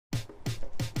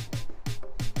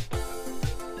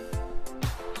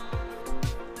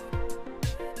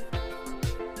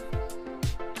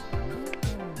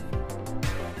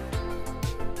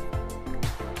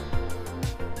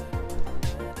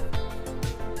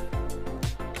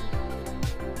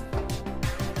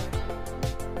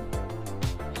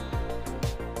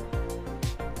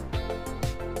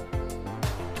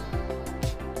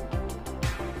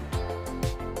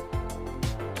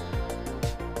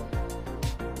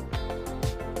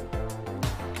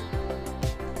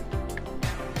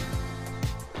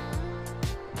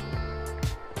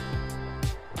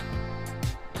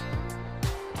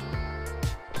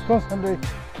Go on, Sandy.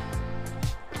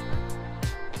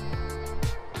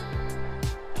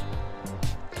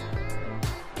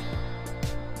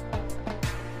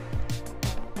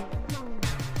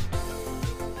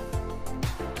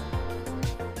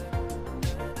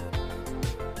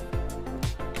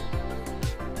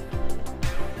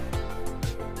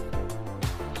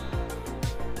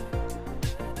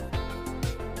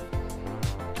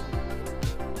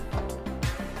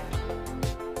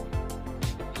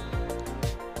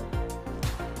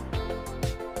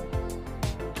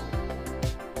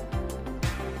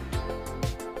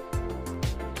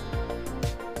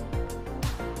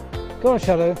 Go on,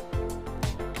 Shadow.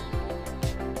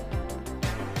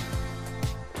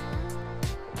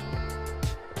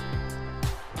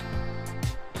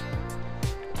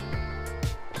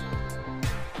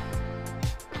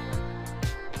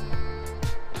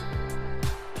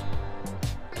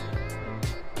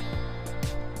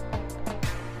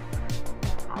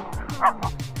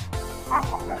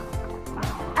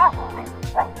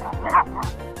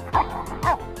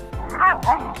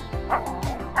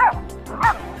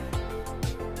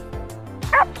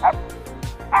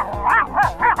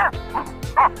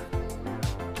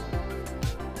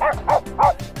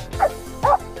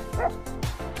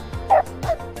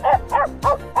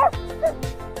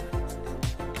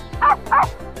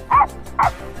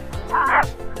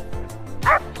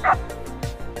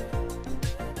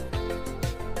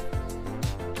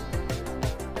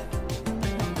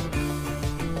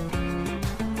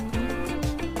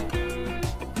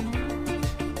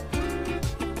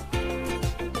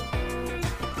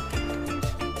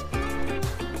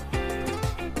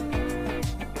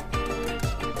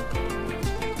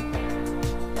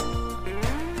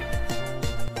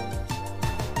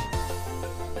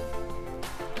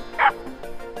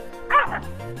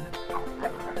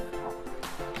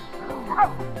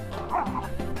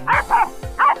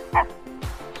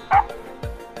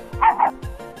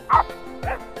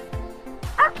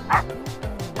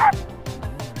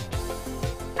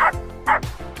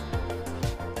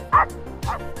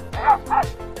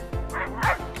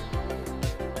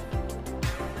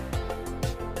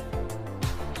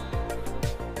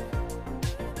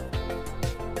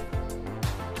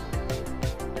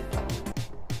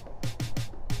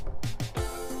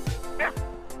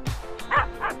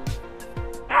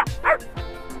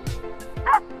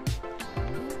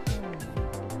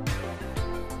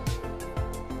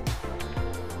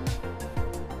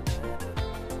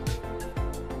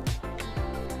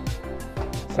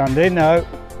 Sandy, no.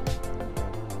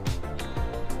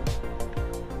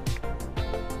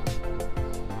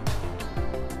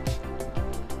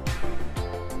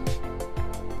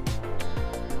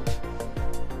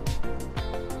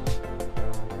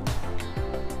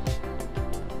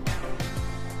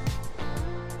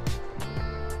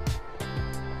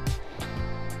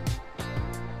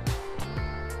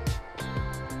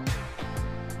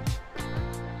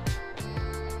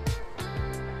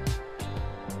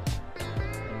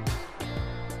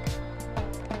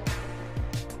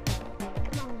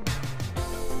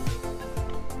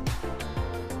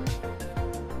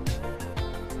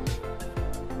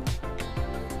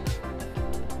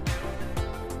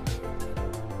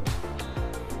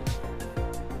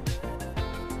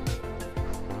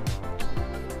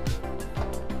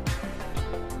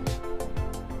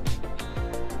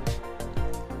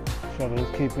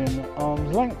 Shadow's keeping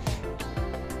arm's length.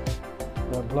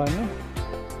 Don't blame him.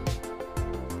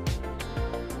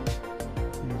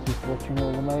 He's just watching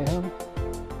all the mayhem.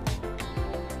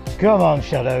 Come on,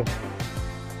 Shadow.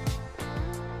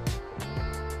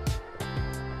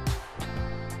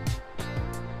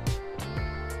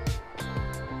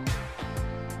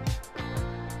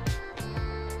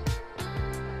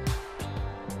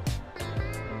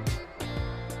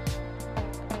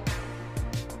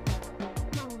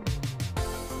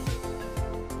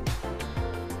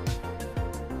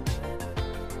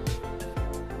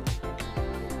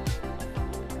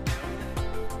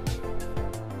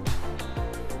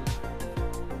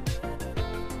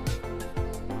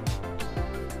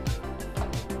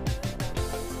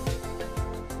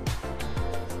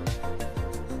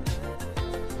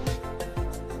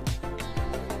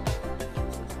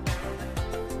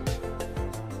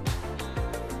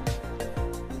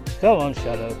 Go on,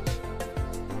 Shadow.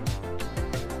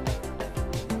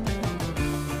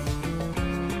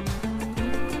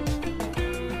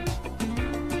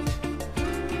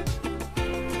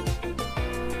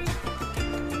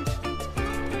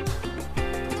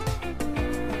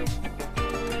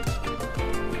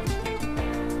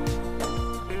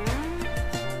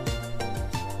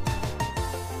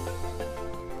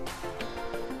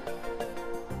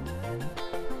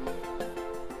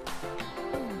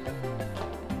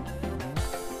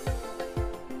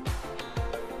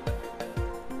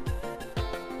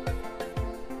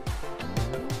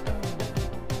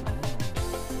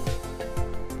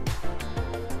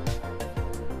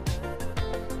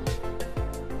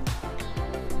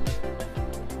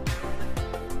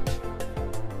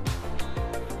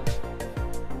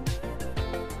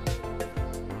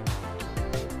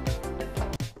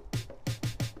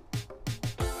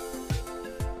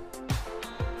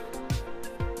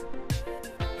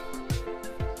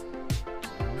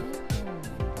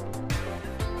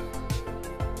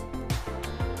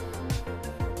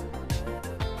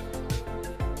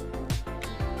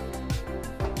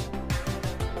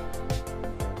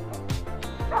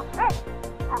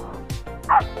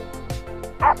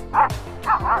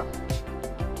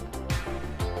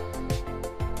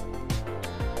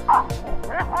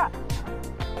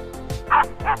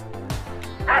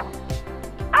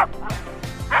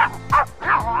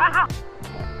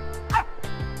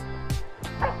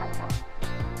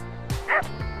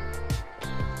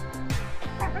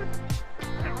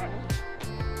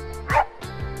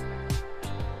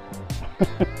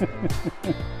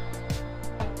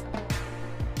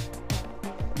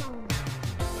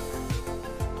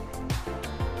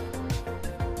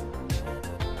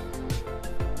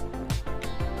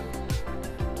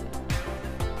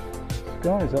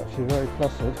 Scotty is actually very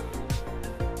placid.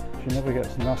 She never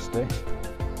gets nasty.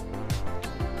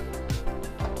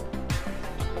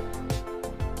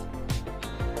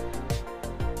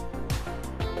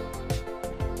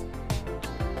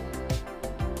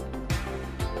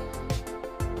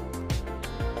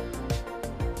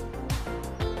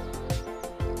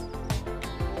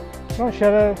 Come on,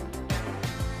 Shadow.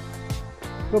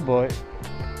 Good boy.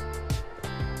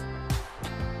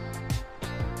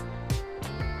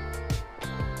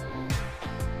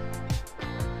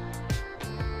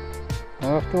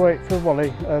 I'll have to wait for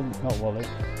Wally, not Wally,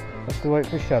 I'll have to wait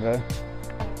for Shadow.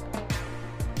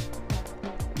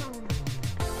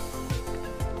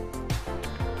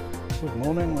 Good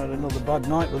morning, we had another bad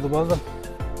night with the weather.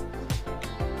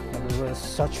 Everywhere's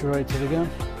saturated again.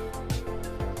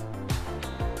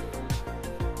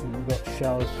 We've got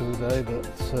showers through the day, but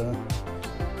it's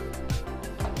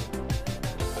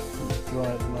dry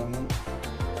at the moment.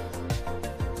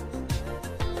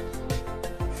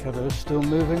 Shadow's still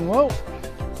moving well.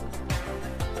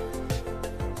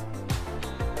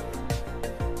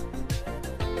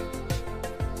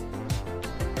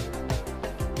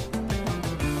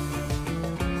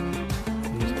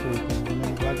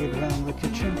 Around the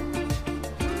kitchen.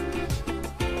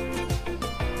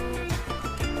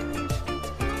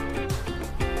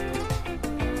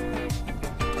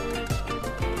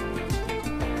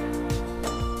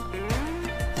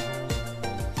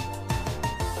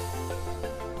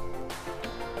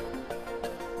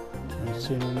 I've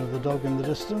seen another dog in the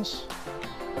distance.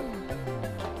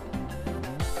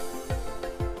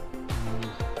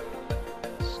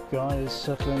 Sky is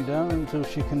settling down until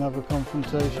she can have a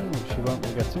confrontation, which she won't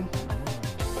be getting.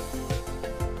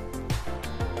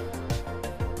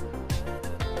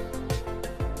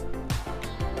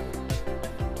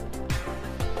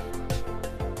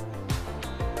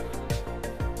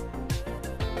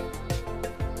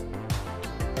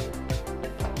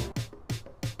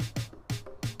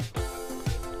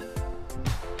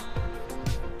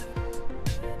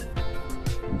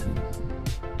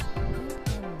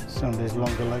 Sandy's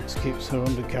longer legs keeps her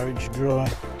undercarriage dry.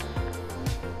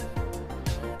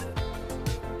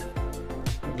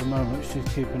 At the moment she's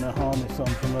keeping her harness on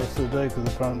for most of the day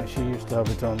because apparently she used to have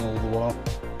it on all the while.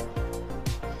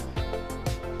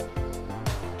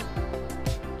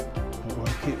 I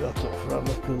won't keep that up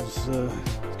forever because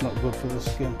it's not good for the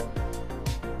skin.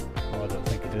 Well, I don't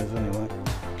think it is anyway.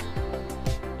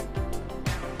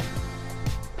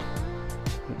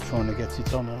 But trying to get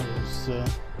it on her is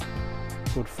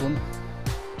good fun.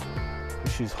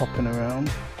 She's hopping around,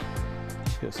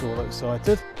 gets all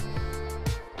excited.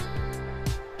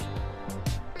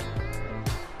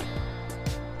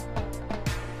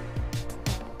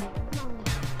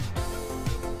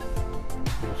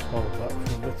 Just hold back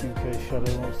for a bit in case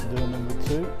Shadow wants to do a number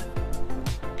 2.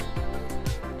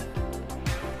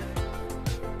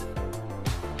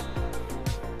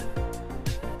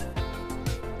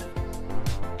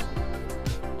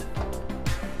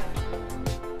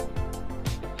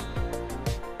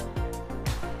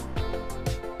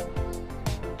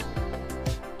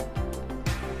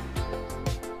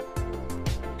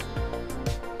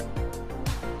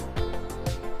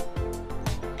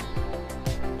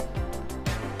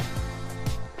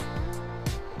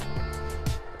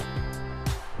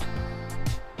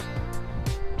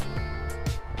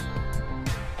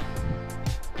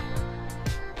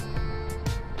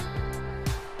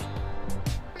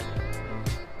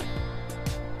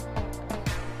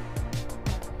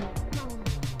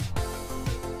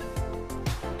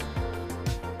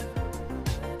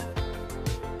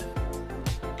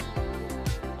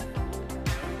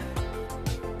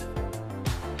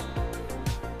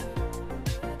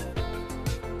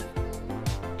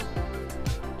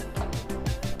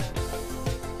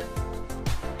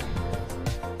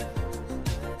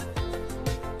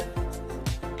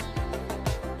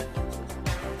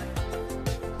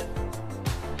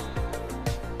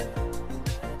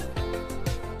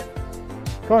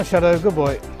 Come on, Shadow, good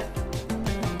boy.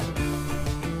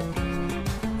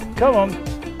 Come on.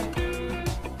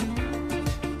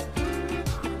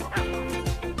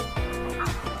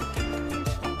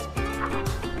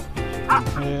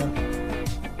 Here,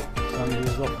 Sandy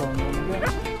is off on one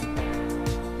again.